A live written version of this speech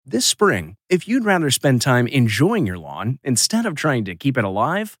This spring, if you'd rather spend time enjoying your lawn instead of trying to keep it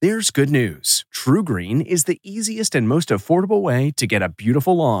alive, there's good news. True Green is the easiest and most affordable way to get a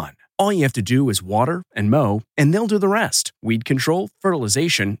beautiful lawn. All you have to do is water and mow, and they'll do the rest. Weed control,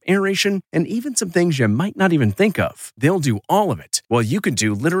 fertilization, aeration, and even some things you might not even think of. They'll do all of it, while you can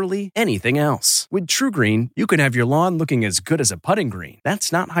do literally anything else. With True Green, you can have your lawn looking as good as a putting green.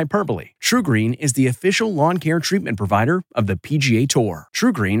 That's not hyperbole. True Green is the official lawn care treatment provider of the PGA Tour.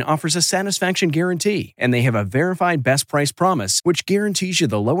 True Green offers a satisfaction guarantee, and they have a verified best price promise, which guarantees you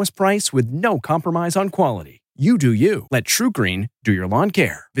the lowest price with no compromise on quality. You do you. Let True Green do your lawn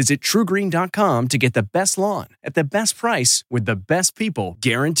care. Visit truegreen.com to get the best lawn at the best price with the best people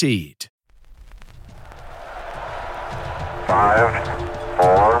guaranteed. 5,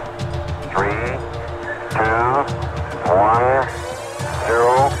 4, 3, 2, 1,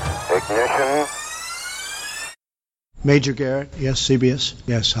 0, ignition. Major Garrett, yes, CBS,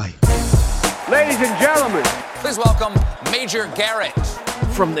 yes, hi. Ladies and gentlemen, please welcome Major Garrett.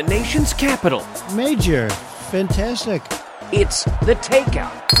 From the nation's capital. Major, fantastic. It's The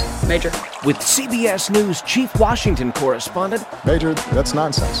Takeout. Major. With CBS News Chief Washington Correspondent. Major, that's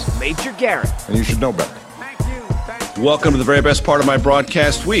nonsense. Major Garrett. And you should know better. Welcome to the very best part of my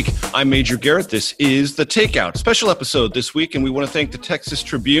broadcast week. I'm Major Garrett. This is The Takeout. Special episode this week, and we want to thank the Texas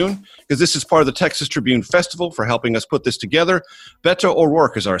Tribune, because this is part of the Texas Tribune Festival, for helping us put this together. Beto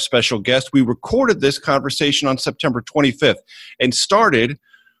O'Rourke is our special guest. We recorded this conversation on September 25th and started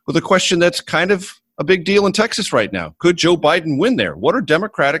with a question that's kind of a big deal in Texas right now. Could Joe Biden win there? What are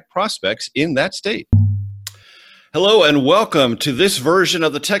Democratic prospects in that state? Hello and welcome to this version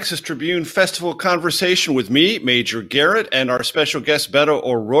of the Texas Tribune Festival conversation with me, Major Garrett, and our special guest, Beto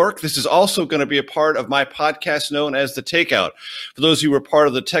O'Rourke. This is also going to be a part of my podcast known as The Takeout. For those who were part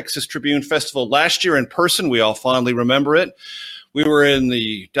of the Texas Tribune Festival last year in person, we all fondly remember it. We were in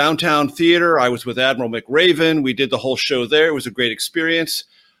the downtown theater. I was with Admiral McRaven. We did the whole show there. It was a great experience.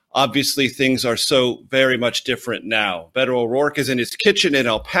 Obviously, things are so very much different now. Beto O'Rourke is in his kitchen in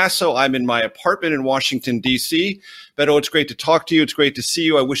El Paso. I'm in my apartment in Washington, D.C. Beto, it's great to talk to you. It's great to see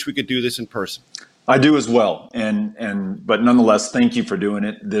you. I wish we could do this in person. I do as well. But nonetheless, thank you for doing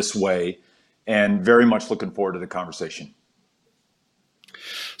it this way, and very much looking forward to the conversation.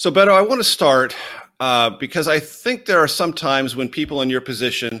 So, Beto, I want to start because I think there are some times when people in your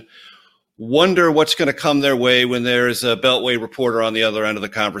position wonder what's going to come their way when there's a Beltway reporter on the other end of the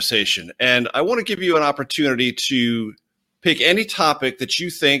conversation. And I want to give you an opportunity to pick any topic that you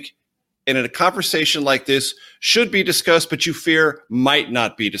think in a conversation like this should be discussed, but you fear might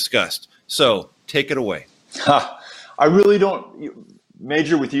not be discussed. So take it away. I really don't,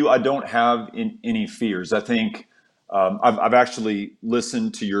 Major, with you, I don't have any fears. I think I've actually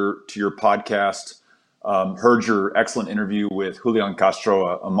listened to your podcast, heard your excellent interview with Julian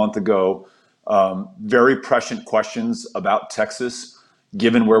Castro a month ago. Very prescient questions about Texas,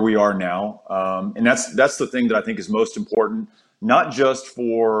 given where we are now. And that's the thing that I think is most important, not just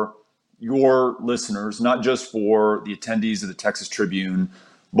for your listeners, not just for the attendees of the Texas Tribune,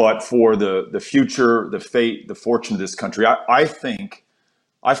 but for the future, the fate, the fortune of this country. I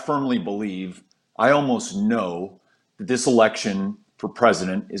firmly believe, I almost know that this election for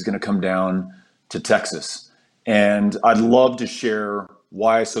president is going to come down to Texas. And I'd love to share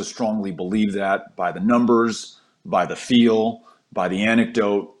why I so strongly believe that by the numbers, by the feel, by the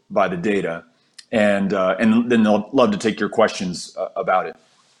anecdote, by the data. And then I'd love to take your questions about it.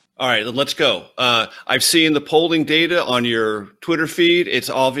 All right, then let's go. I've seen the polling data on your Twitter feed. It's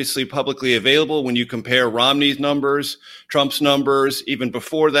obviously publicly available when you compare Romney's numbers, Trump's numbers, even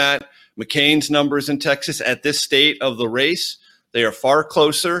before that, McCain's numbers in Texas at this state of the race. They are far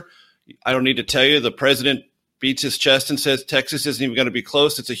closer. I don't need to tell you, the president beats his chest and says Texas isn't even going to be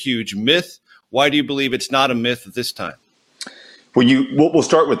close. It's a huge myth. Why do you believe it's not a myth at this time? Well, we'll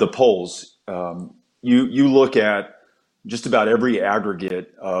start with the polls. You look at just about every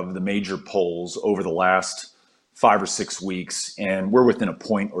aggregate of the major polls over the last 5 or 6 weeks, and we're within a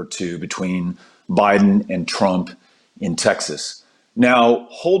point or two between Biden and Trump in Texas. Now,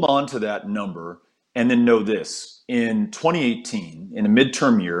 hold on to that number and then know this. In 2018, in a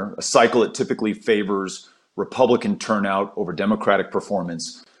midterm year, a cycle that typically favors Republican turnout over Democratic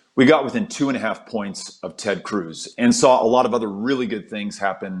performance, we got within 2.5 points of Ted Cruz and saw a lot of other really good things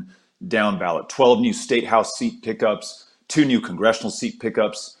happen down ballot. 12 new state house seat pickups, 2 new congressional seat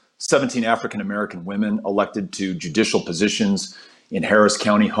pickups, 17 African-American women elected to judicial positions in Harris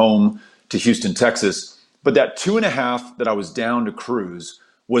County, home to Houston, Texas. But that 2.5 that I was down to Cruz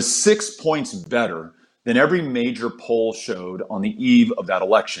was 6 points better than every major poll showed on the eve of that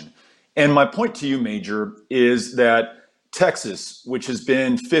election. And my point to you, Major, is that Texas, which has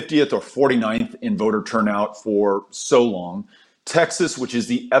been 50th or 49th in voter turnout for so long, Texas, which is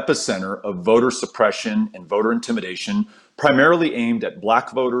the epicenter of voter suppression and voter intimidation, primarily aimed at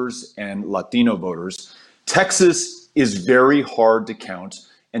Black voters and Latino voters. Texas is very hard to count,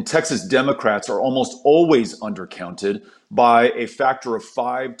 and Texas Democrats are almost always undercounted by a factor of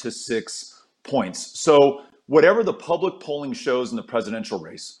 5 to 6 points. So whatever the public polling shows in the presidential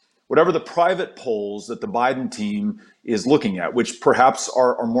race, whatever the private polls that the Biden team is looking at, which perhaps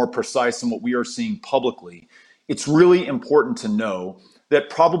are more precise than what we are seeing publicly, it's really important to know that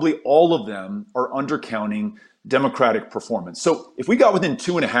probably all of them are undercounting Democratic performance. So if we got within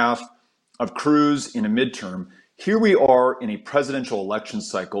 2.5 of Cruz in a midterm, here we are in a presidential election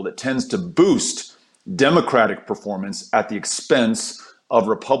cycle that tends to boost Democratic performance at the expense of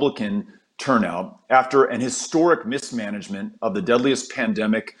Republican turnout after an historic mismanagement of the deadliest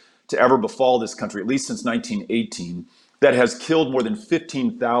pandemic to ever befall this country, at least since 1918, that has killed more than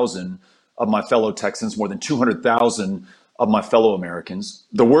 15,000 of my fellow Texans, more than 200,000 of my fellow Americans,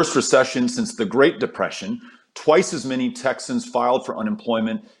 the worst recession since the Great Depression. Twice as many Texans filed for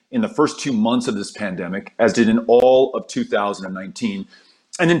unemployment in the first 2 months of this pandemic as did in all of 2019.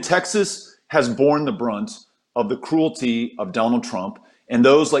 And then Texas has borne the brunt of the cruelty of Donald Trump and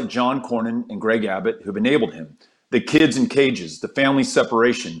those like John Cornyn and Greg Abbott who've enabled him. The kids in cages, the family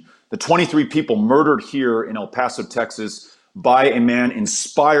separation, the 23 people murdered here in El Paso, Texas, by a man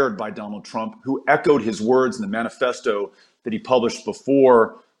inspired by Donald Trump who echoed his words in the manifesto that he published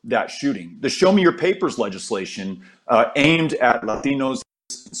before that shooting. The Show Me Your Papers legislation aimed at Latinos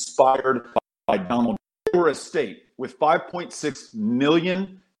inspired by Donald Trump. We're a state with 5.6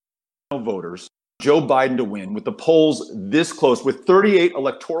 million voters, Joe Biden to win, with the polls this close, with 38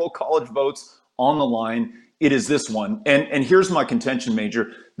 electoral college votes on the line. It is this one. And here's my contention,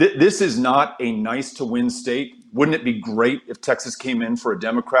 Major. This is not a nice to win state. Wouldn't it be great if Texas came in for a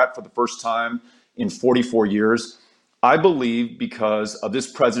Democrat for the first time in 44 years? I believe because of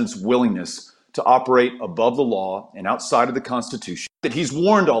this president's willingness to operate above the law and outside of the Constitution, that he's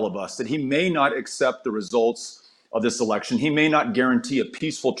warned all of us that he may not accept the results of this election. He may not guarantee a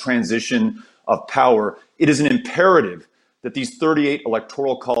peaceful transition of power. It is an imperative that these 38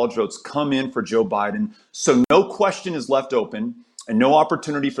 electoral college votes come in for Joe Biden, so no question is left open and no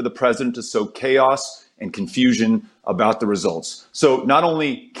opportunity for the president to sow chaos and confusion about the results. So not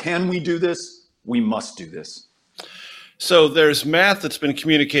only can we do this, we must do this. So there's math that's been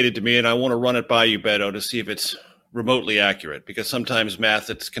communicated to me, and I want to run it by you, Beto, to see if it's remotely accurate, because sometimes math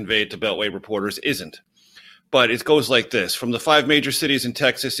that's conveyed to Beltway reporters isn't. But it goes like this. From the 5 major cities in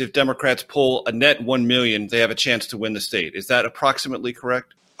Texas, if Democrats pull a net 1 million, they have a chance to win the state. Is that approximately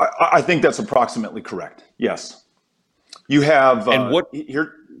correct? I think that's approximately correct. Yes. You have and what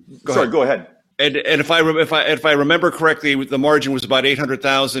here? Go ahead. And if I remember correctly, the margin was about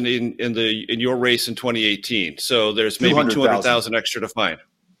 800,000 in your race in 2018. So there's maybe 200,000 extra to find.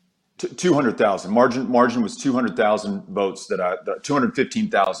 200,000 margin was 200,000 votes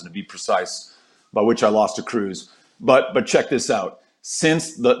 215,000 to be precise, by which I lost to Cruz. But check this out.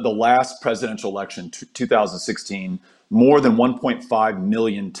 Since the last presidential election, 2016, more than 1.5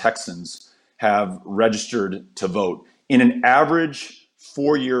 million Texans have registered to vote. In an average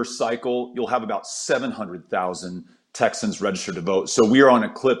 4-year cycle, you'll have about 700,000 Texans registered to vote. So we are on a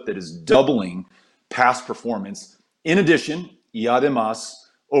clip that is doubling past performance. In addition, y además,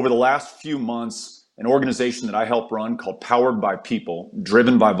 over the last few months, an organization that I help run called Powered by People,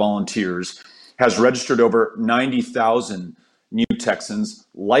 driven by volunteers, has registered over 90,000 new Texans,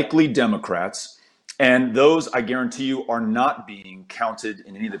 likely Democrats. And those, I guarantee you, are not being counted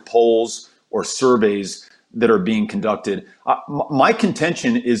in any of the polls or surveys that are being conducted. My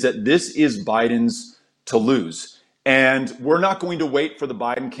contention is that this is Biden's to lose. And we're not going to wait for the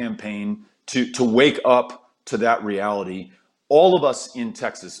Biden campaign to wake up to that reality. All of us in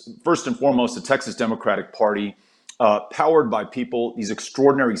Texas, first and foremost, the Texas Democratic Party, powered by people, these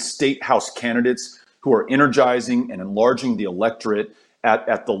extraordinary state house candidates who are energizing and enlarging the electorate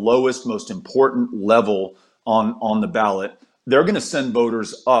at the lowest, most important level on the ballot. They're going to send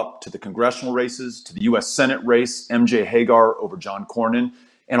voters up to the congressional races, to the U.S. Senate race, MJ Hagar over John Cornyn,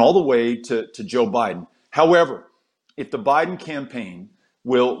 and all the way to Joe Biden. However, if the Biden campaign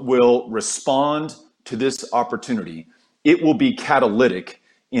will respond to this opportunity, it will be catalytic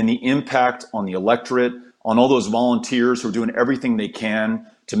in the impact on the electorate, on all those volunteers who are doing everything they can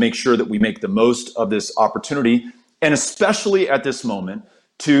to make sure that we make the most of this opportunity, and especially at this moment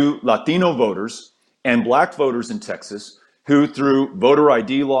to Latino voters and Black voters in Texas who, through voter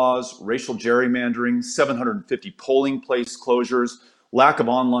ID laws, racial gerrymandering, 750 polling place closures, lack of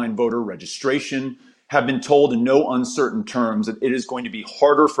online voter registration, have been told in no uncertain terms that it is going to be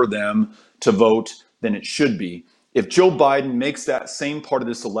harder for them to vote than it should be. If Joe Biden makes that same part of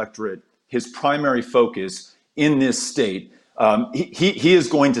this electorate his primary focus in this state, he is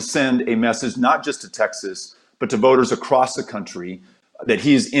going to send a message not just to Texas, but to voters across the country that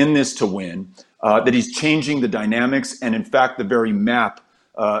he's in this to win, that he's changing the dynamics and, in fact, the very map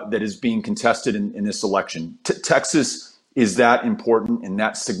that is being contested in this election. Texas is that important and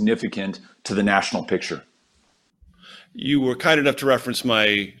that significant to the national picture. You were kind enough to reference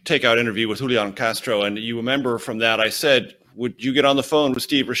my takeout interview with Julian Castro, and you remember from that I said, would you get on the phone with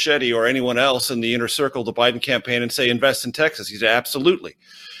Steve Ricchetti or anyone else in the inner circle of the Biden campaign and say, invest in Texas? He said, absolutely.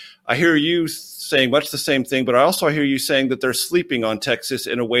 I hear you saying much the same thing, but I also hear you saying that they're sleeping on Texas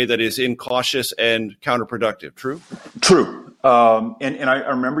in a way that is incautious and counterproductive. True? True. And I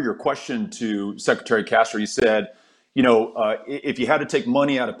remember your question to Secretary Castro. You said, if you had to take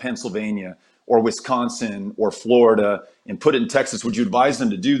money out of Pennsylvania or Wisconsin or Florida and put it in Texas, would you advise them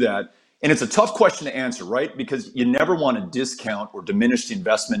to do that? And it's a tough question to answer, right? Because you never want to discount or diminish the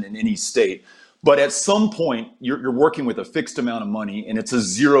investment in any state. But at some point, you're working with a fixed amount of money, and it's a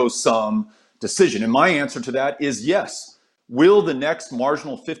zero-sum decision. And my answer to that is yes. Will the next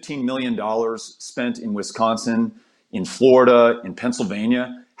marginal $15 million spent in Wisconsin, in Florida, in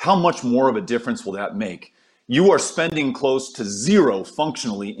Pennsylvania, how much more of a difference will that make? You are spending close to zero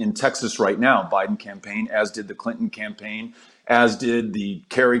functionally in Texas right now, Biden campaign, as did the Clinton campaign, as did the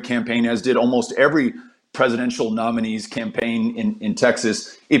Kerry campaign, as did almost every presidential nominee's campaign in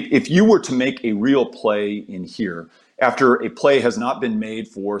Texas. If you were to make a real play in here, after a play has not been made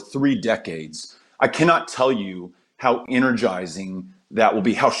for 3 decades, I cannot tell you how energizing that will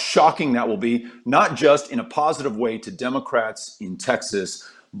be, how shocking that will be, not just in a positive way to Democrats in Texas,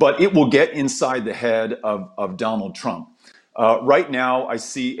 but it will get inside the head of Donald Trump. Right now, I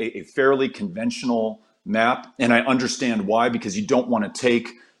see a fairly conventional map, and I understand why, because you don't want to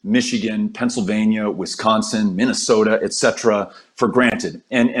take Michigan, Pennsylvania, Wisconsin, Minnesota, et cetera, for granted.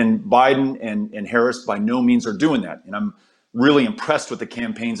 And Biden and Harris by no means are doing that. And I'm really impressed with the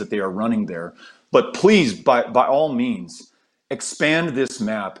campaigns that they are running there. But please, by all means, expand this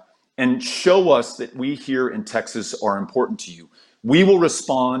map and show us that we here in Texas are important to you. We will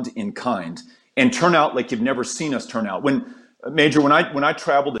respond in kind and turn out like you've never seen us turn out. Major, when I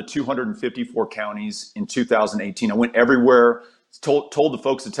traveled to 254 counties in 2018, I went everywhere, told the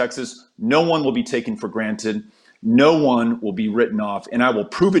folks of Texas, no one will be taken for granted. No one will be written off. And I will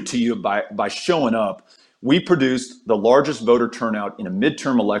prove it to you by showing up. We produced the largest voter turnout in a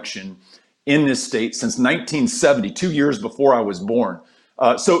midterm election in this state since 1970, 2 years before I was born.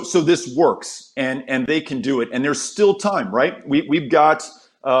 So this works, and they can do it. And there's still time, right? We've got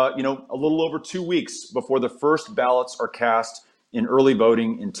a little over 2 weeks before the first ballots are cast in early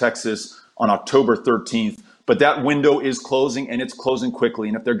voting in Texas on October 13th. But that window is closing, and it's closing quickly.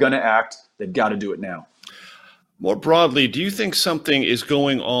 And if they're going to act, they've got to do it now. More broadly, do you think something is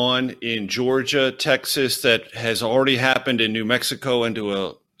going on in Georgia, Texas, that has already happened in New Mexico and to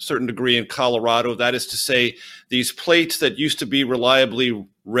a certain degree in Colorado? That is to say, these plates that used to be reliably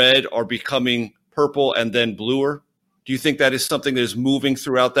red are becoming purple and then bluer. Do you think that is something that is moving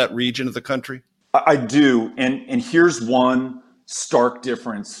throughout that region of the country? I do. And here's one stark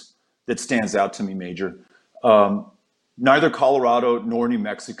difference that stands out to me, Major. Neither Colorado nor New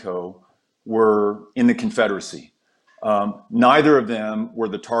Mexico were in the Confederacy. Neither of them were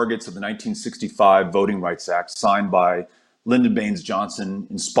the targets of the 1965 Voting Rights Act signed by Lyndon Baines Johnson,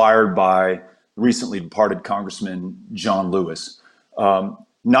 inspired by recently departed Congressman John Lewis.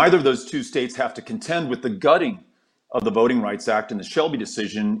 Neither of those two states have to contend with the gutting of the Voting Rights Act and the Shelby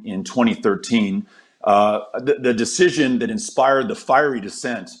decision in 2013, the decision that inspired the fiery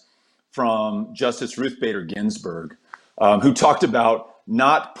dissent from Justice Ruth Bader Ginsburg, who talked about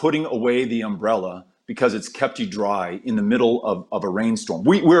not putting away the umbrella because it's kept you dry in the middle of a rainstorm.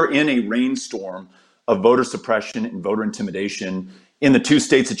 We're in a rainstorm of voter suppression and voter intimidation in the two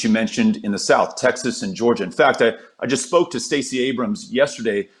states that you mentioned in the South, Texas and Georgia. In fact, I just spoke to Stacey Abrams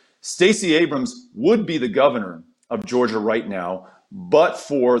yesterday. Stacey Abrams would be the governor of Georgia right now, but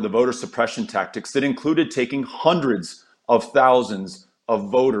for the voter suppression tactics that included taking hundreds of thousands of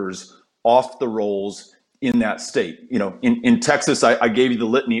voters off the rolls in that state. In Texas, I gave you the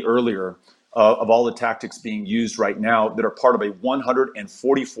litany earlier of all the tactics being used right now that are part of a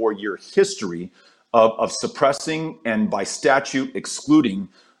 144-year history of suppressing and by statute excluding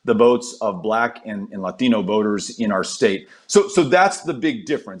the votes of Black and Latino voters in our state. So that's the big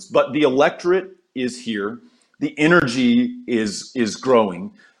difference. But the electorate is here. The energy is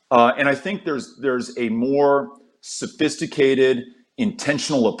growing. And I think there's a more sophisticated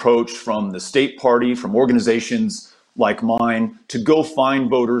intentional approach from the state party, from organizations like mine, to go find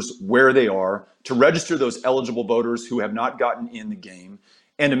voters where they are, to register those eligible voters who have not gotten in the game,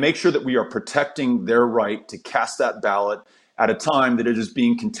 and to make sure that we are protecting their right to cast that ballot at a time that it is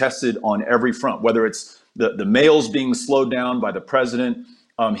being contested on every front, whether it's the mails being slowed down by the president,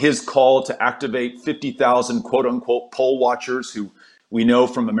 his call to activate 50,000 quote unquote poll watchers who we know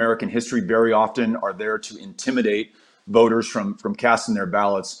from American history very often are there to intimidate voters from casting their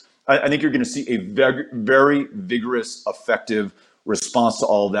ballots. I think you're going to see a very, very vigorous, effective response to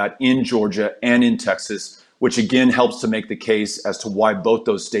all of that in Georgia and in Texas, which again helps to make the case as to why both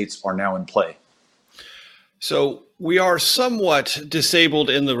those states are now in play. So we are somewhat disabled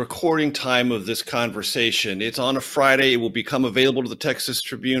in the recording time of this conversation. It's on a Friday. It will become available to the Texas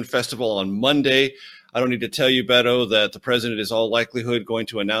Tribune Festival on Monday. I don't need to tell you, Beto, that the president is all likelihood going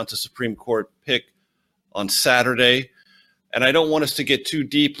to announce a Supreme Court pick on Saturday. And I don't want us to get too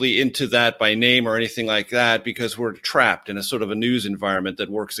deeply into that by name or anything like that, because we're trapped in a sort of a news environment that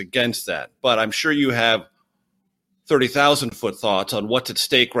works against that. But I'm sure you have 30,000-foot thoughts on what's at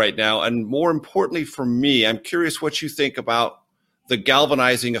stake right now. And more importantly for me, I'm curious what you think about the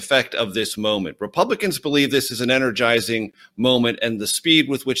galvanizing effect of this moment. Republicans believe this is an energizing moment, and the speed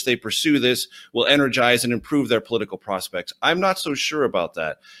with which they pursue this will energize and improve their political prospects. I'm not so sure about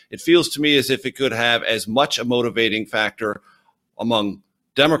that. It feels to me as if it could have as much a motivating factor among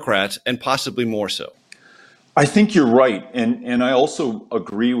Democrats, and possibly more so. I think you're right. And I also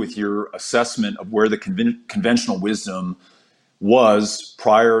agree with your assessment of where the conventional wisdom was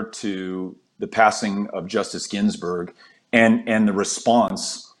prior to the passing of Justice Ginsburg, and the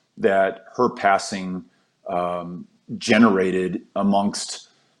response that her passing generated amongst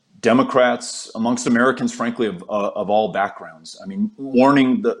Democrats, amongst Americans, frankly, of all backgrounds. I mean,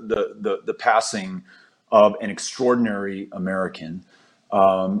 mourning the passing of an extraordinary American,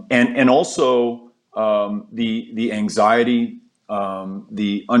 and also the anxiety,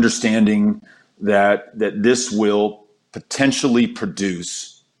 the understanding that this will potentially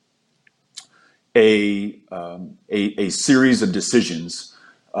produce a series of decisions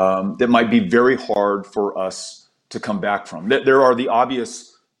that might be very hard for us to come back from. There are the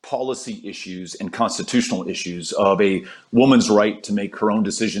obvious policy issues and constitutional issues of a woman's right to make her own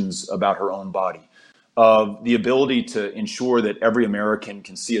decisions about her own body, of the ability to ensure that every American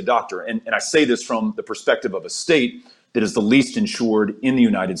can see a doctor. And I say this from the perspective of a state that is the least insured in the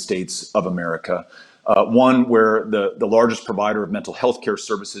United States of America. One where the largest provider of mental health care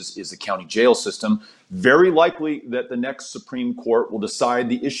services is the county jail system. Very likely that the next Supreme Court will decide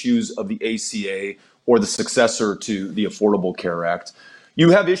the issues of the ACA or the successor to the Affordable Care Act.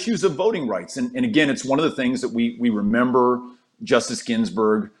 You have issues of voting rights. And again, it's one of the things that we remember Justice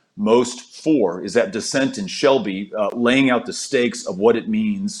Ginsburg most for, is that dissent in Shelby, laying out the stakes of what it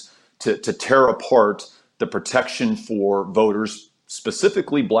means to tear apart the protection for voters,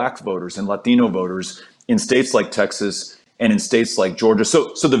 specifically Black voters and Latino voters in states like Texas and in states like Georgia.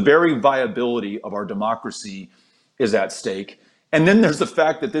 So the very viability of our democracy is at stake. And then there's the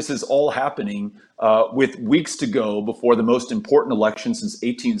fact that this is all happening with weeks to go before the most important election since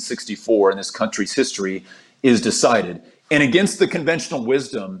 1864 in this country's history is decided. And against the conventional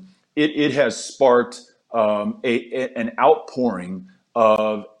wisdom, it has sparked an outpouring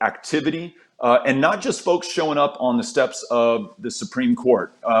of activity, and not just folks showing up on the steps of the Supreme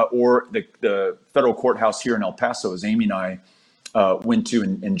Court or the federal courthouse here in El Paso, as Amy and I went to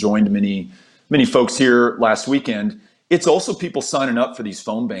and joined many folks here last weekend. It's also people signing up for these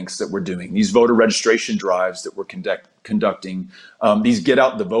phone banks that we're doing, these voter registration drives that we're conducting, these get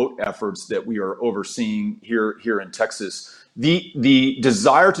out the vote efforts that we are overseeing here in Texas. The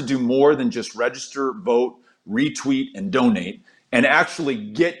desire to do more than just register, vote, retweet, and donate, and actually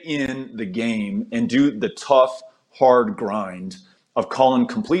get in the game and do the tough, hard grind of calling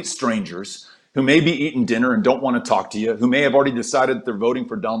complete strangers who may be eating dinner and don't want to talk to you, who may have already decided that they're voting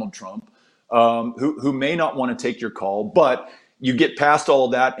for Donald Trump, who may not want to take your call, but you get past all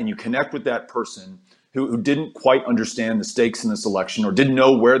of that and you connect with that person who didn't quite understand the stakes in this election, or didn't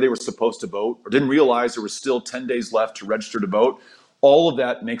know where they were supposed to vote, or didn't realize there was still 10 days left to register to vote. All of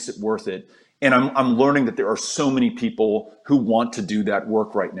that makes it worth it. And I'm learning that there are so many people who want to do that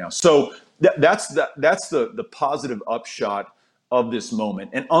work right now. So that's the positive upshot of this moment.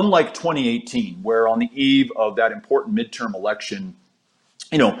 And unlike 2018, where on the eve of that important midterm election,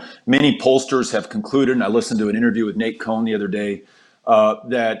 many pollsters have concluded, and I listened to an interview with Nate Cohn the other day,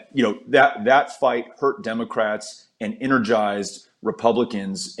 that fight hurt Democrats and energized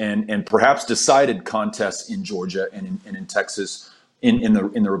Republicans, and perhaps decided contests in Georgia and in Texas in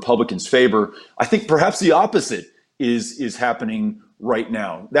the Republicans' favor. I think perhaps the opposite is happening right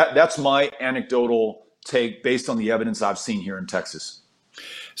now. That's my anecdotal take based on the evidence I've seen here in Texas.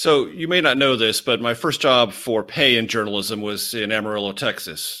 So you may not know this, but my first job for pay in journalism was in Amarillo,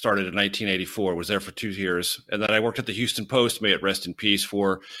 Texas. Started in 1984, was there for 2 years. And then I worked at the Houston Post, may it rest in peace,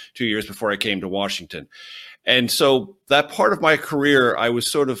 for 2 years before I came to Washington. And so that part of my career, I was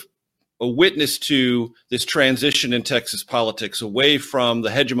sort of a witness to this transition in Texas politics away from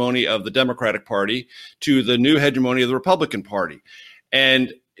the hegemony of the Democratic Party to the new hegemony of the Republican Party.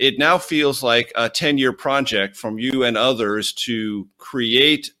 And it now feels like a 10-year project from you and others to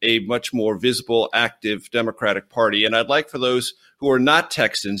create a much more visible, active Democratic Party. And I'd like for those who are not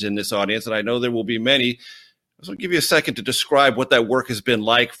Texans in this audience, and I know there will be many, I'll give you a second to describe what that work has been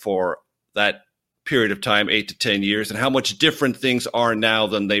like for that period of time, 8 to 10 years, and how much different things are now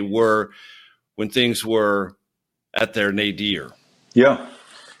than they were when things were at their nadir. Yeah.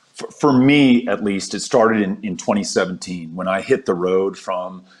 For me, at least, it started in 2017 when I hit the road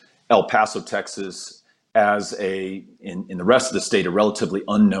from El Paso, Texas, as in the rest of the state, a relatively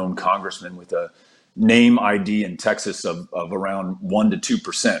unknown congressman with a name ID in Texas of around 1% to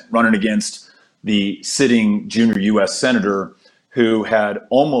 2%, running against the sitting junior U.S. senator who had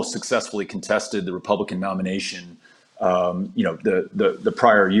almost successfully contested the Republican nomination, the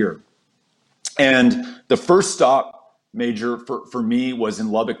prior year. And the first stop, Major, for me was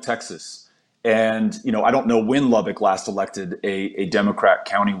in Lubbock, Texas. And, I don't know when Lubbock last elected a Democrat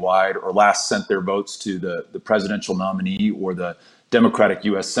countywide or last sent their votes to the presidential nominee or the Democratic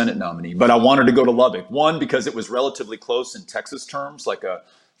U.S. Senate nominee. But I wanted to go to Lubbock. One, because it was relatively close in Texas terms, like a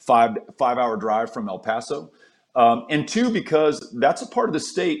five-hour drive from El Paso. And two, because that's a part of the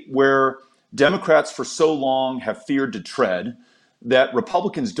state where Democrats for so long have feared to tread that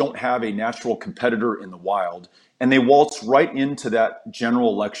Republicans don't have a natural competitor in the wild. And they waltz right into that general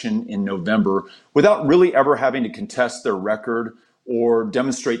election in November without really ever having to contest their record or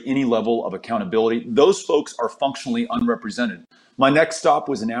demonstrate any level of accountability. Those folks are functionally unrepresented. My next stop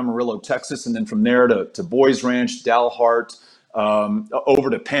was in Amarillo, Texas, and then from there to Boys Ranch, Dalhart, over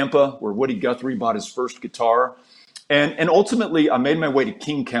to Pampa, where Woody Guthrie bought his first guitar. And ultimately, I made my way to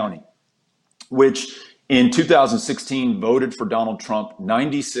King County, which in 2016 voted for Donald Trump,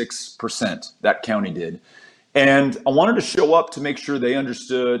 96%, that county did. And I wanted to show up to make sure they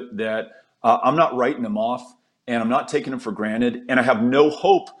understood that I'm not writing them off and I'm not taking them for granted. And I have no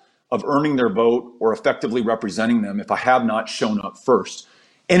hope of earning their vote or effectively representing them if I have not shown up first.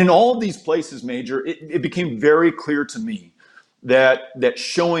 And in all of these places, Major, it became very clear to me that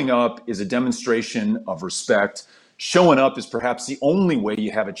showing up is a demonstration of respect. Showing up is perhaps the only way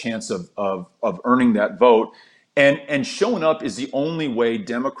you have a chance of earning that vote. And showing up is the only way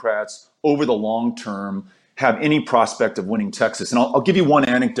Democrats over the long term have any prospect of winning Texas. And I'll give you one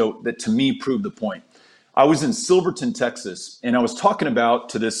anecdote that to me proved the point. I was in Silverton, Texas, and I was talking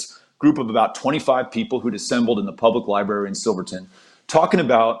to this group of about 25 people who'd assembled in the public library in Silverton, talking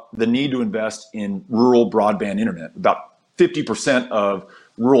about the need to invest in rural broadband internet. About 50% of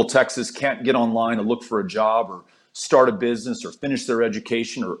rural Texas can't get online to look for a job or start a business or finish their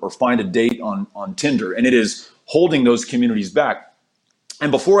education or find a date on Tinder. And it is holding those communities back.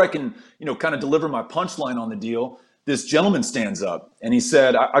 And before I can, kind of deliver my punchline on the deal, this gentleman stands up and he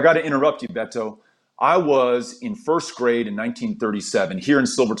said, I got to interrupt you, Beto. I was in first grade in 1937 here in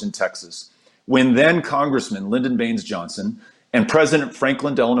Silverton, Texas, when then Congressman Lyndon Baines Johnson and President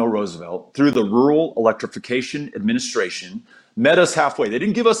Franklin Delano Roosevelt, through the Rural Electrification Administration, met us halfway. They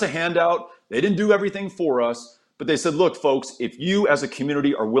didn't give us a handout. They didn't do everything for us. But they said, look, folks, if you as a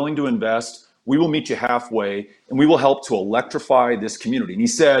community are willing to invest, we will meet you halfway and we will help to electrify this community. And he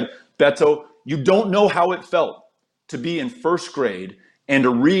said, Beto, you don't know how it felt to be in first grade and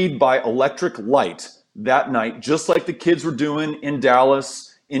to read by electric light that night, just like the kids were doing in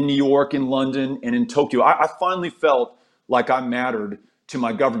Dallas, in New York, in London, and in Tokyo. I finally felt like I mattered to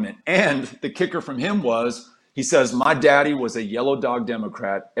my government. And the kicker from him was, he says, my daddy was a yellow dog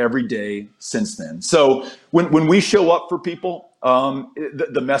Democrat every day since then. So when we show up for people,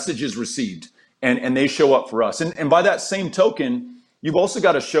 the message is received and they show up for us. And by that same token, you've also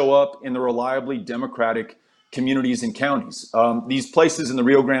got to show up in the reliably Democratic communities and counties. These places in the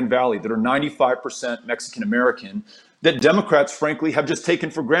Rio Grande Valley that are 95% Mexican American, that Democrats, frankly, have just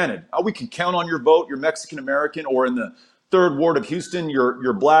taken for granted. Oh, we can count on your vote, you're Mexican American, or in the 3rd Ward of Houston,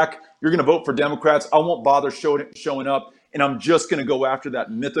 you're black, you're going to vote for Democrats. I won't bother showing up, and I'm just going to go after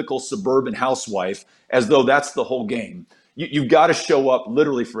that mythical suburban housewife as though that's the whole game. You've got to show up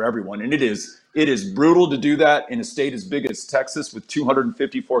literally for everyone, and it is brutal to do that in a state as big as Texas with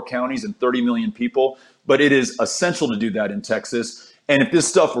 254 counties and 30 million people, but it is essential to do that in Texas. And if this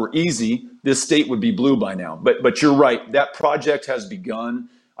stuff were easy, this state would be blue by now. But you're right. That project has begun.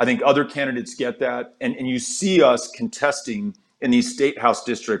 I think other candidates get that. And you see us contesting in these state house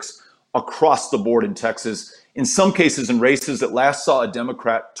districts across the board in Texas, in some cases in races that last saw a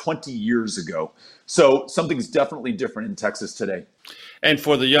Democrat 20 years ago. So something's definitely different in Texas today. And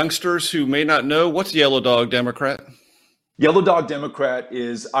for the youngsters who may not know, what's Yellow Dog Democrat? Yellow Dog Democrat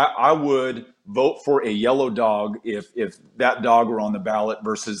is, I would vote for a yellow dog if that dog were on the ballot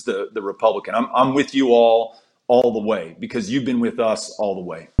versus the Republican. I'm with you all the way because you've been with us all the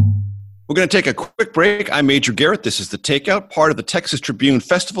way. We're going to take a quick break. I'm Major Garrett. This is The Takeout, part of the Texas Tribune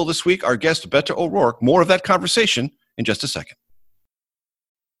Festival this week. Our guest, Beto O'Rourke. More of that conversation in just a second.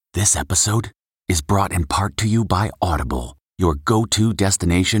 This episode is brought in part to you by Audible, your go-to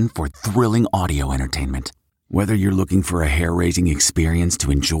destination for thrilling audio entertainment. Whether you're looking for a hair-raising experience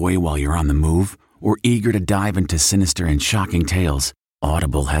to enjoy while you're on the move or eager to dive into sinister and shocking tales,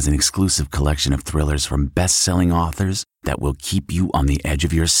 Audible has an exclusive collection of thrillers from best-selling authors that will keep you on the edge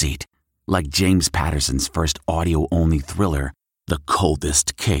of your seat. Like James Patterson's first audio-only thriller, The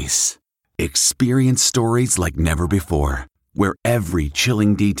Coldest Case. Experience stories like never before, where every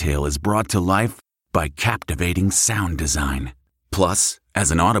chilling detail is brought to life by captivating sound design. Plus,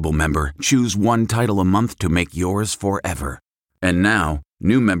 as an Audible member, choose one title a month to make yours forever. And now,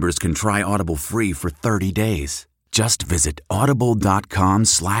 new members can try Audible free for 30 days. Just visit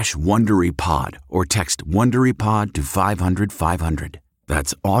audible.com/WonderyPod or text WonderyPod to 500-500.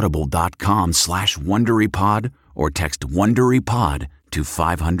 That's audible.com/WonderyPod or text WonderyPod to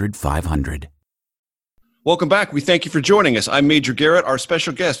 500-500. Welcome back. We thank you for joining us. I'm Major Garrett. Our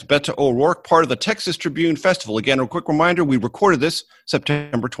special guest, Beto O'Rourke, part of the Texas Tribune Festival. Again, a quick reminder, we recorded this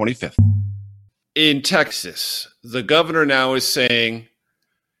September 25th. In Texas, the governor now is saying,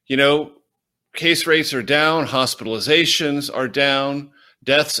 case rates are down, hospitalizations are down,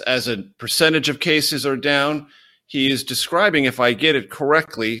 deaths as a percentage of cases are down. He is describing, if I get it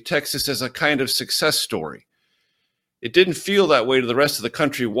correctly, Texas as a kind of success story. It didn't feel that way to the rest of the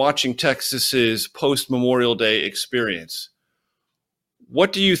country watching Texas's post-Memorial Day experience.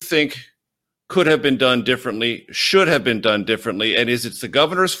 What do you think could have been done differently, should have been done differently, and is it the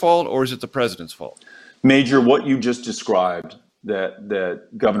governor's fault or is it the president's fault? Major, what you just described that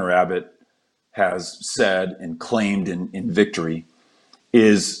Governor Abbott has said and claimed in victory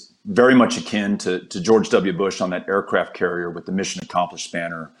is very much akin to George W. Bush on that aircraft carrier with the mission accomplished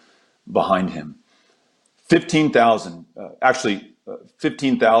banner behind him.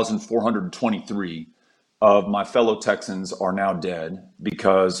 15,423 of my fellow Texans are now dead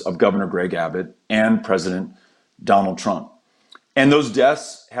because of Governor Greg Abbott and President Donald Trump. And those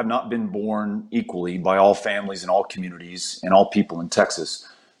deaths have not been borne equally by all families and all communities and all people in Texas.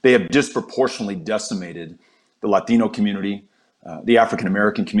 They have disproportionately decimated the Latino community, the African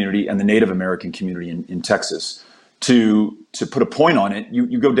American community, and the Native American community in Texas. To put a point on it,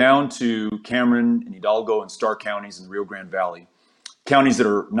 you go down to Cameron and Hidalgo and Starr counties in the Rio Grande Valley, counties that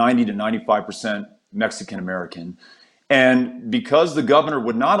are 90 to 95% Mexican American. And because the governor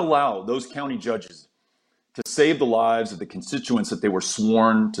would not allow those county judges to save the lives of the constituents that they were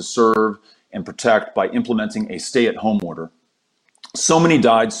sworn to serve and protect by implementing a stay-at-home order, so many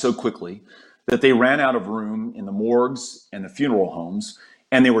died so quickly that they ran out of room in the morgues and the funeral homes,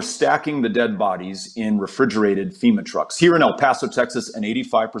 and they were stacking the dead bodies in refrigerated FEMA trucks. Here in El Paso, Texas, an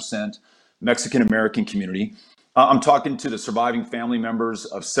 85% Mexican-American community. I'm talking to the surviving family members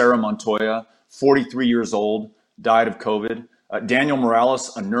of Sarah Montoya, 43 years old, died of COVID. Daniel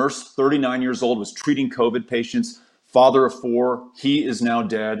Morales, a nurse, 39 years old, was treating COVID patients, father of 4. He is now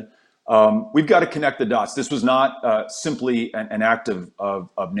dead. We've got to connect the dots. This was not simply an act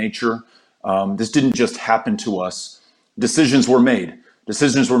of nature. This didn't just happen to us. Decisions were made.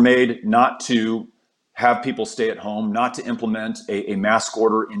 Decisions were made not to have people stay at home, not to implement a mask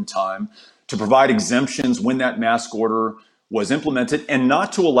order in time, to provide exemptions when that mask order was implemented, and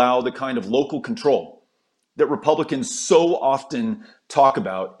not to allow the kind of local control that Republicans so often talk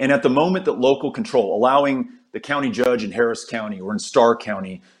about. And at the moment that local control, allowing the county judge in Harris County or in Starr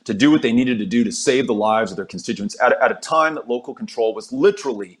County to do what they needed to do to save the lives of their constituents at a time that local control was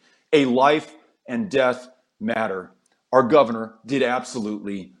literally a life and death matter, our governor did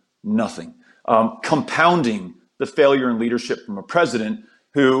absolutely nothing, compounding the failure in leadership from a president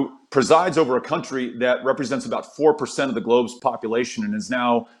who presides over a country that represents about 4% of the globe's population and is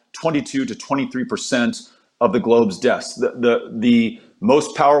now 22 to 23% of the globe's deaths. The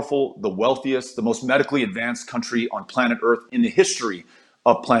most powerful, the wealthiest, the most medically advanced country on planet Earth in the history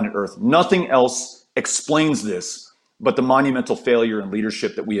of planet Earth. Nothing else explains this but the monumental failure in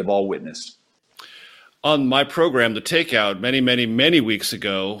leadership that we have all witnessed. On my program, The Takeout, many weeks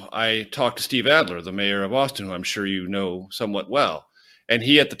ago, I talked to Steve Adler, the mayor of Austin, who I'm sure you know somewhat well. And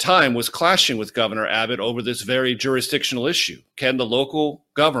he, at the time, was clashing with Governor Abbott over this very jurisdictional issue. Can the local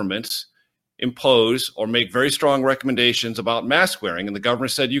governments impose or make very strong recommendations about mask wearing? And the governor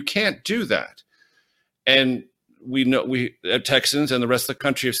said, you can't do that. And we know Texans and the rest of the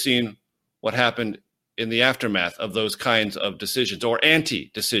country have seen what happened in the aftermath of those kinds of decisions, or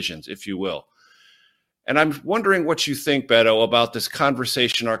anti-decisions, if you will. And I'm wondering what you think, Beto, about this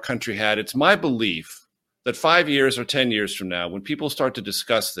conversation our country had. It's my belief that 5 years or 10 years from now, when people start to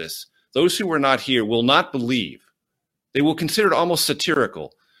discuss this, those who were not here will not believe. They will consider it almost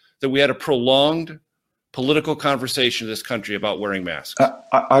satirical that we had a prolonged political conversation in this country about wearing masks.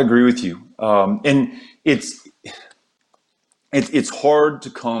 I agree with you. And it's hard to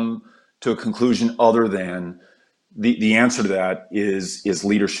come to a conclusion other than the answer to that is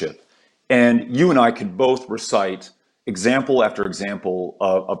leadership. And you and I could both recite example after example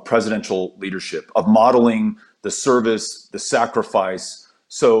of presidential leadership, of modeling the service, the sacrifice,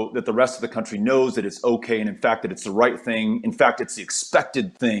 so that the rest of the country knows that it's okay, and in fact, that it's the right thing. In fact, it's the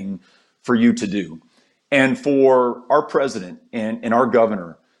expected thing for you to do. And for our president and our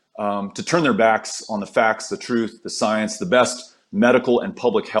governor to turn their backs on the facts, the truth, the science, the best medical and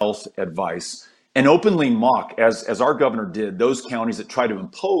public health advice, and openly mock, as our governor did, those counties that try to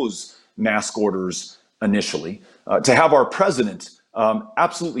impose mask orders initially, to have our president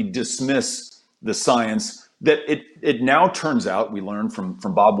absolutely dismiss the science that it now turns out, we learned from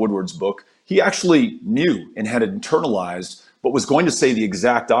Bob Woodward's book, he actually knew and had internalized, but was going to say the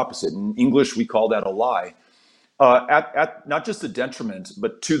exact opposite. In English, we call that a lie, at not just the detriment,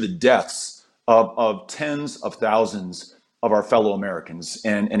 but to the deaths of tens of thousands of our fellow Americans.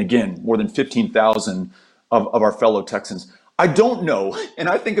 And again, more than 15,000 of our fellow Texans. I don't know, and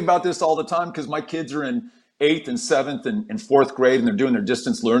I think about this all the time because my kids are in 8th and 7th and 4th grade, and they're doing their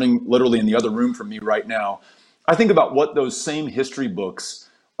distance learning literally in the other room from me right now. I think about what those same history books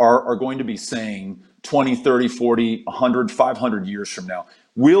are going to be saying 20, 30, 40, 100, 500 years from now.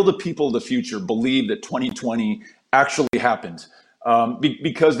 Will the people of the future believe that 2020 actually happened?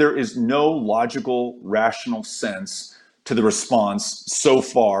 Because there is no logical, rational sense to the response so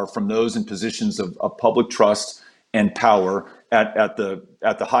far from those in positions of public trust and power at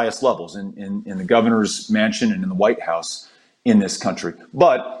the highest levels in the governor's mansion and in the White House in this country.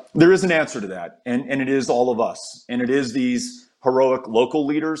 But there is an answer to that, and it is all of us. And it is these heroic local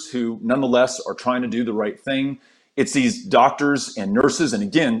leaders who nonetheless are trying to do the right thing. It's these doctors and nurses, and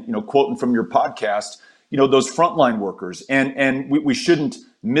again, quoting from your podcast, those frontline workers. And we shouldn't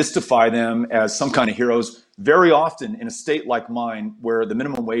mystify them as some kind of heroes. Very often in a state like mine, where the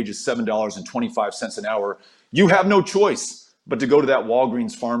minimum wage is $7.25 an hour, you have no choice but to go to that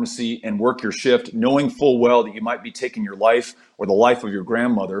Walgreens pharmacy and work your shift, knowing full well that you might be taking your life or the life of your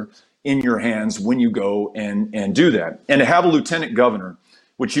grandmother in your hands when you go and do that. And to have a lieutenant governor,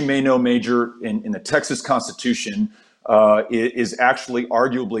 which you may know, Major, in the Texas Constitution, is actually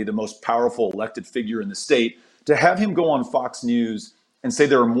arguably the most powerful elected figure in the state, to have him go on Fox News and say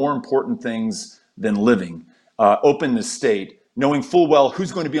there are more important things than living, open the state, knowing full well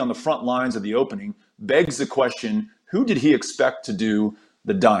who's going to be on the front lines of the opening, begs the question, who did he expect to do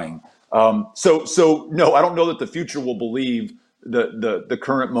the dying? So no, I don't know that the future will believe the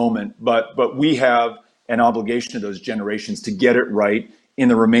current moment, but we have an obligation to those generations to get it right in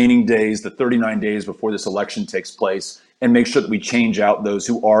the remaining days, the 39 days before this election takes place, and make sure that we change out those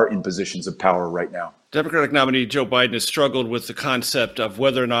who are in positions of power right now. Democratic nominee Joe Biden has struggled with the concept of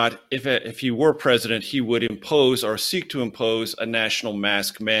whether or not, if he were president, he would impose or seek to impose a national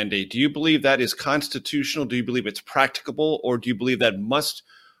mask mandate. Do you believe that is constitutional? Do you believe it's practicable? Or do you believe that must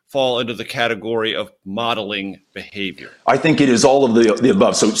fall into the category of modeling behavior? I think it is all of the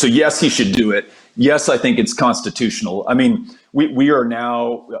above. So yes, he should do it. Yes, I think it's constitutional. I mean, we are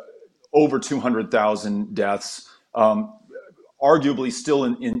now over 200,000 deaths. Arguably still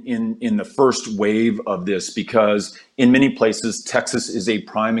in the first wave of this, because in many places, Texas is a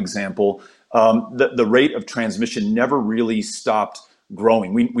prime example. The rate of transmission never really stopped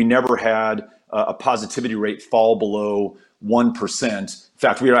growing. We never had a positivity rate fall below 1%. In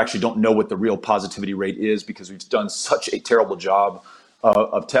fact, we actually don't know what the real positivity rate is because we've done such a terrible job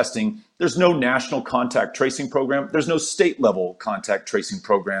of testing. There's no national contact tracing program. There's no state level contact tracing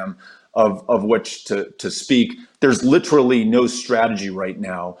program of which to speak. There's literally no strategy right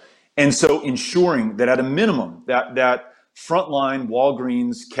now. And so ensuring that at a minimum, that frontline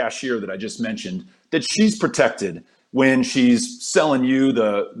Walgreens cashier that I just mentioned, that she's protected when she's selling you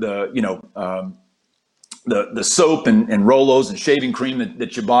the soap and Rolos and shaving cream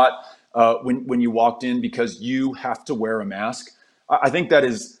that you bought when you walked in because you have to wear a mask. I think that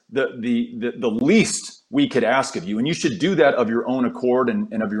is the least we could ask of you, and you should do that of your own accord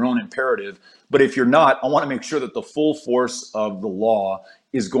and of your own imperative. But if you're not, I want to make sure that the full force of the law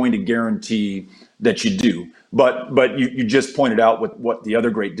is going to guarantee that you do. But you just pointed out what the other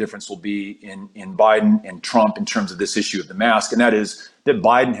great difference will be in Biden and Trump in terms of this issue of the mask, and that is that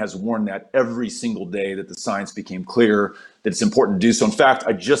Biden has worn that every single day that the science became clear that it's important to do so. In fact,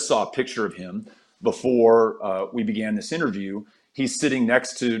 I just saw a picture of him before we began this interview. He's sitting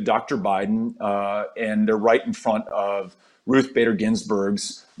next to Dr. Biden, and they're right in front of Ruth Bader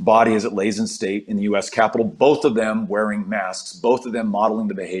Ginsburg's body as it lays in state in the U.S. Capitol, both of them wearing masks, both of them modeling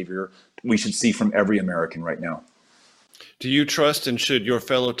the behavior we should see from every American right now. Do you trust, and should your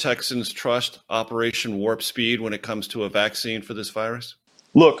fellow Texans trust, Operation Warp Speed when it comes to a vaccine for this virus?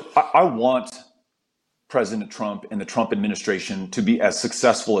 Look, I want President Trump and the Trump administration to be as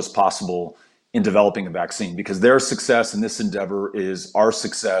successful as possible in developing a vaccine, because their success in this endeavor is our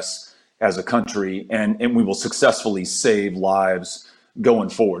success as a country, and we will successfully save lives going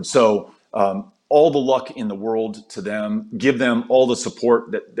forward. So all the luck in the world to them, give them all the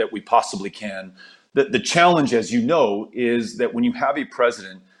support that we possibly can. The challenge, as you know, is that when you have a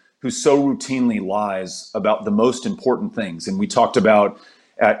president who so routinely lies about the most important things, and we talked about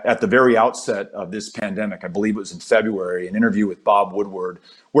at the very outset of this pandemic, I believe it was in February, an interview with Bob Woodward,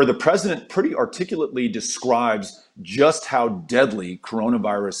 where the president pretty articulately describes just how deadly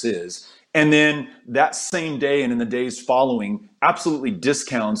coronavirus is. And then that same day and in the days following, absolutely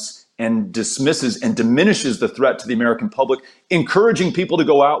discounts and dismisses and diminishes the threat to the American public, encouraging people to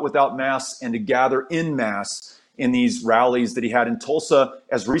go out without masks and to gather in mass in these rallies that he had in Tulsa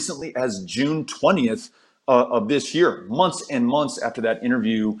as recently as June 20th of this year, months and months after that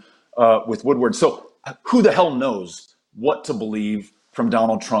interview with Woodward. So who the hell knows what to believe from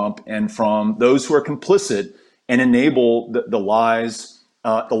Donald Trump and from those who are complicit and enable the lies,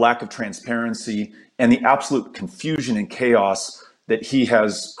 the lack of transparency, and the absolute confusion and chaos that he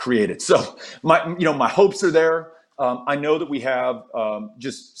has created. So my hopes are there. I know that we have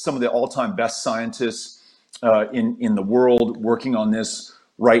just some of the all-time best scientists in the world working on this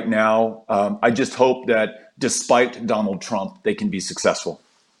right now. I just hope that despite Donald Trump, they can be successful.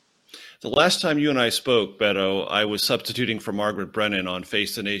 The last time you and I spoke, Beto, I was substituting for Margaret Brennan on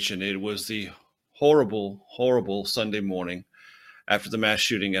Face the Nation. It was the horrible, horrible Sunday morning after the mass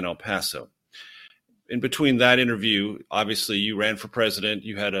shooting in El Paso. In between that interview, obviously you ran for president.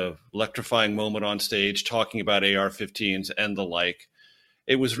 You had an electrifying moment on stage talking about AR-15s and the like.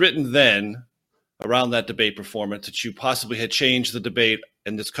 It was written then, around that debate performance, that you possibly had changed the debate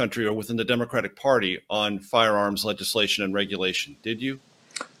in this country or within the Democratic Party on firearms legislation and regulation. Did you?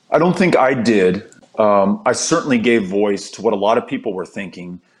 I don't think I did. I certainly gave voice to what a lot of people were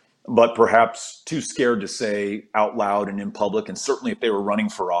thinking, but perhaps too scared to say out loud and in public, and certainly if they were running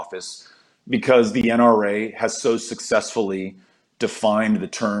for office, because the NRA has so successfully defined the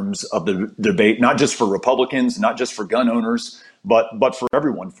terms of the debate, not just for Republicans, not just for gun owners, but for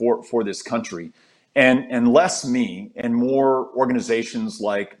everyone, for this country. And less me and more organizations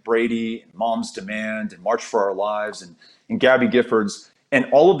like Brady, and Moms Demand, and March for Our Lives, and Gabby Giffords, and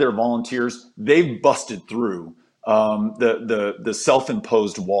all of their volunteers, they've busted through the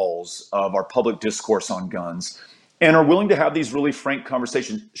self-imposed walls of our public discourse on guns and are willing to have these really frank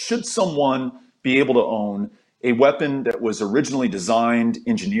conversations. Should someone be able to own a weapon that was originally designed,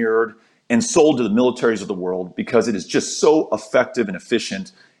 engineered, and sold to the militaries of the world because it is just so effective and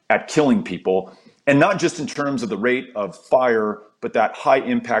efficient at killing people, and not just in terms of the rate of fire, but that high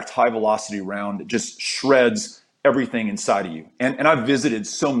impact, high velocity round that just shreds everything inside of you. And I've visited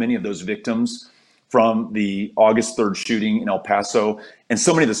so many of those victims from the August 3rd shooting in El Paso, and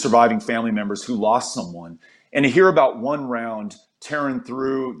so many of the surviving family members who lost someone. And to hear about one round tearing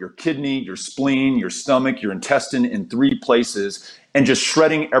through your kidney, your spleen, your stomach, your intestine in 3 places, and just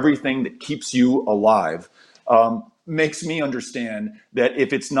shredding everything that keeps you alive, makes me understand that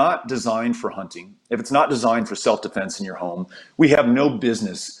if it's not designed for hunting, if it's not designed for self-defense in your home, we have no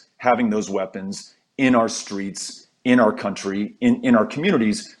business having those weapons in our streets, in our country, in our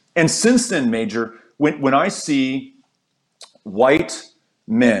communities. And since then, Major, when I see white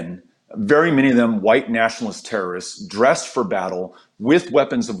men, very many of them white nationalist terrorists, dressed for battle with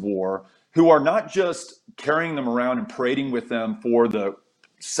weapons of war, who are not just carrying them around and parading with them for the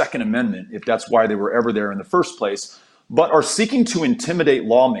Second Amendment, if that's why they were ever there in the first place, but are seeking to intimidate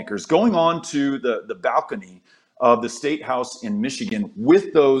lawmakers, going on to the balcony of the State House in Michigan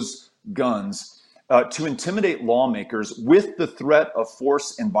with those guns to intimidate lawmakers with the threat of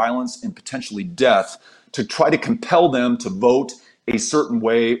force and violence and potentially death, to try to compel them to vote a certain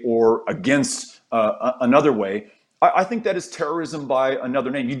way or against another way, I think that is terrorism by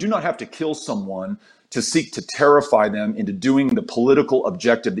another name. You do not have to kill someone to seek to terrify them into doing the political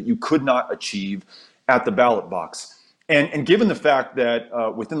objective that you could not achieve at the ballot box. And given the fact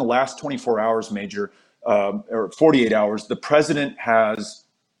that within the last 24 hours, Major, or 48 hours, the president has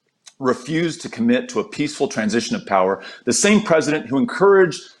refused to commit to a peaceful transition of power, the same president who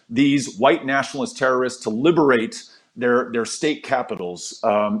encouraged these white nationalist terrorists to liberate their state capitals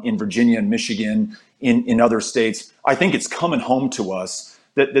in Virginia and Michigan, in other states, I think it's coming home to us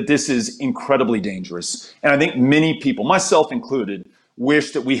that this is incredibly dangerous. And I think many people, myself included,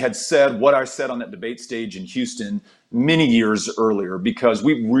 wish that we had said what I said on that debate stage in Houston many years earlier, because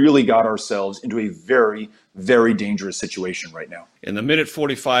we really got ourselves into a very, very dangerous situation right now. In the minute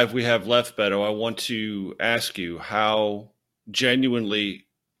 45 we have left, Beto, I want to ask you how genuinely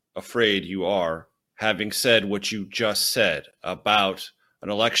afraid you are, having said what you just said about an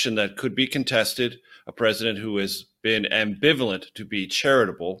election that could be contested, a president who has been ambivalent to be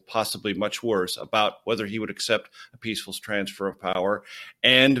charitable, possibly much worse, about whether he would accept a peaceful transfer of power,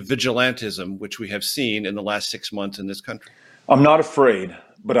 and vigilantism, which we have seen in the last 6 months in this country. I'm not afraid,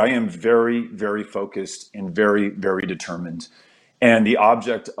 but I am very, very focused and very, very determined. And the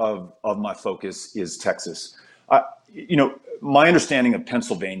object of my focus is Texas. My understanding of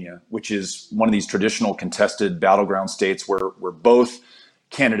Pennsylvania, which is one of these traditional contested battleground states where both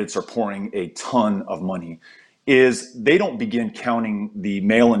candidates are pouring a ton of money, is they don't begin counting the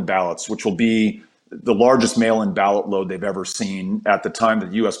mail-in ballots, which will be the largest mail-in ballot load they've ever seen at the time that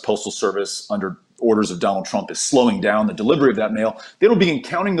the U.S. Postal Service, under orders of Donald Trump, is slowing down the delivery of that mail. They don't begin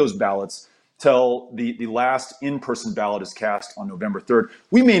counting those ballots till the last in-person ballot is cast on November 3rd.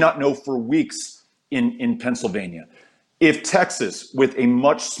 We may not know for weeks in Pennsylvania. If Texas, with a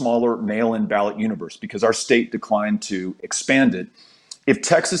much smaller mail-in ballot universe, because our state declined to expand it, if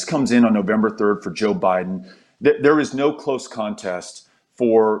Texas comes in on November 3rd for Joe Biden, there is no close contest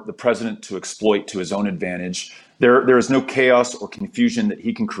for the president to exploit to his own advantage. There is no chaos or confusion that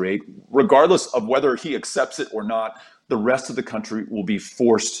he can create. Regardless of whether he accepts it or not, the rest of the country will be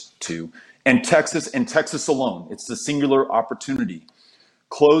forced to. And Texas alone, it's the singular opportunity,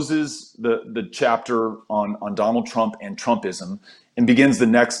 closes the chapter on Donald Trump and Trumpism and begins the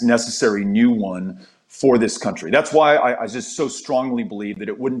next necessary new one for this country. That's why I just so strongly believe that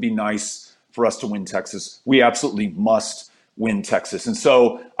it wouldn't be nice for us to win Texas. We absolutely must win Texas. And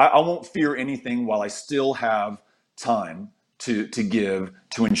so I won't fear anything while I still have time to give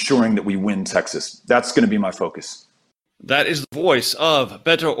to ensuring that we win Texas. That's going to be my focus. That is the voice of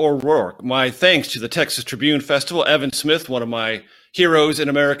Beto O'Rourke. My thanks to the Texas Tribune Festival, Evan Smith, one of my heroes in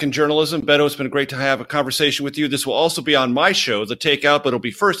American journalism. Beto, it's been great to have a conversation with you. This will also be on my show, The Takeout, but it'll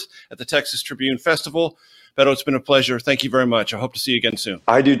be first at the Texas Tribune Festival. Beto, it's been a pleasure. Thank you very much. I hope to see you again soon.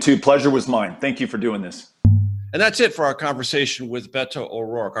 I do too. Pleasure was mine. Thank you for doing this. And that's it for our conversation with Beto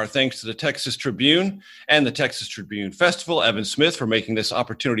O'Rourke. Our thanks to the Texas Tribune and the Texas Tribune Festival, Evan Smith, for making this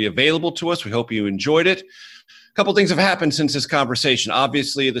opportunity available to us. We hope you enjoyed it. A couple things have happened since this conversation.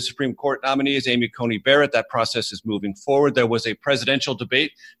 Obviously, the Supreme Court nominee is Amy Coney Barrett. That process is moving forward. There was a presidential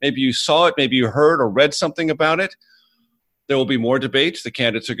debate. Maybe you saw it. Maybe you heard or read something about it. There will be more debates. The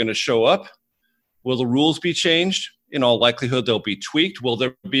candidates are going to show up. Will the rules be changed? In all likelihood, they'll be tweaked. Will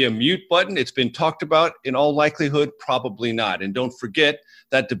there be a mute button? It's been talked about. In all likelihood, probably not. And don't forget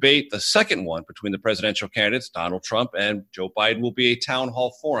that debate, the second one between the presidential candidates, Donald Trump and Joe Biden, will be a town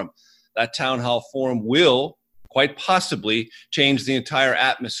hall forum. That town hall forum will quite possibly change the entire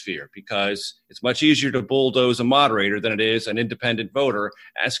atmosphere, because it's much easier to bulldoze a moderator than it is an independent voter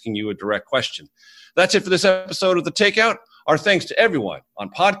asking you a direct question. That's it for this episode of The Takeout. Our thanks to everyone on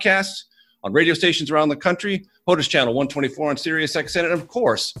podcasts, on radio stations around the country, POTUS Channel 124 on Sirius XM, and of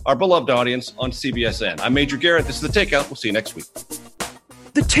course, our beloved audience on CBSN. I'm Major Garrett. This is The Takeout. We'll see you next week.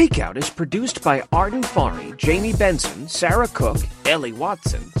 The Takeout is produced by Arden Farhi, Jamie Benson, Sarah Cook, Ellie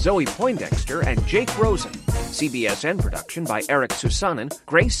Watson, Zoe Poindexter, and Jake Rosen. CBSN production by Eric Susanen,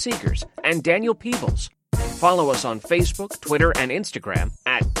 Grace Seegers, and Daniel Peebles. Follow us on Facebook, Twitter, and Instagram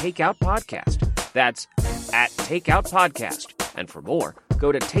at Takeout Podcast. That's at Takeout Podcast. And for more,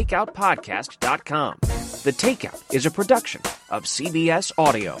 go to takeoutpodcast.com. The Takeout is a production of CBS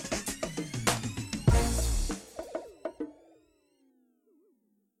Audio.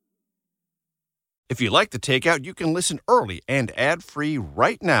 If you like The Takeout, you can listen early and ad-free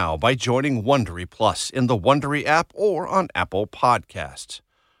right now by joining Wondery Plus in the Wondery app or on Apple Podcasts.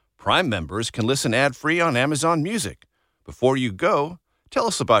 Prime members can listen ad-free on Amazon Music. Before you go, tell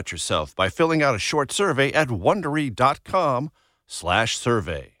us about yourself by filling out a short survey at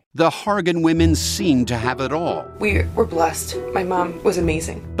Wondery.com/survey. The Hargan women seemed to have it all. We were blessed. My mom was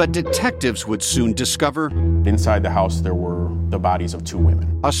amazing. But detectives would soon discover Inside the house, there were the bodies of 2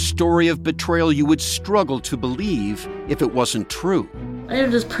 women. a story of betrayal you would struggle to believe if it wasn't true. I am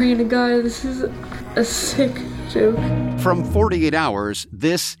just praying to God, this is a sick joke. From 48 Hours,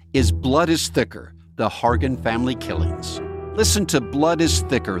 this is Blood is Thicker, the Hargan Family Killings. Listen to Blood is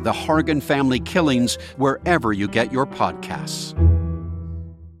Thicker, the Hargan Family Killings, wherever you get your podcasts.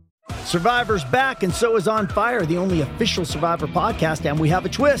 Survivor's back, and so is On Fire, the only official Survivor podcast, and we have a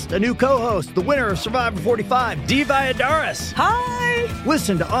twist, a new co-host, the winner of Survivor 45, Dee Valladares. Hi!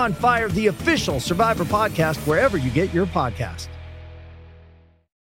 Listen to On Fire, the official Survivor podcast, wherever you get your podcast.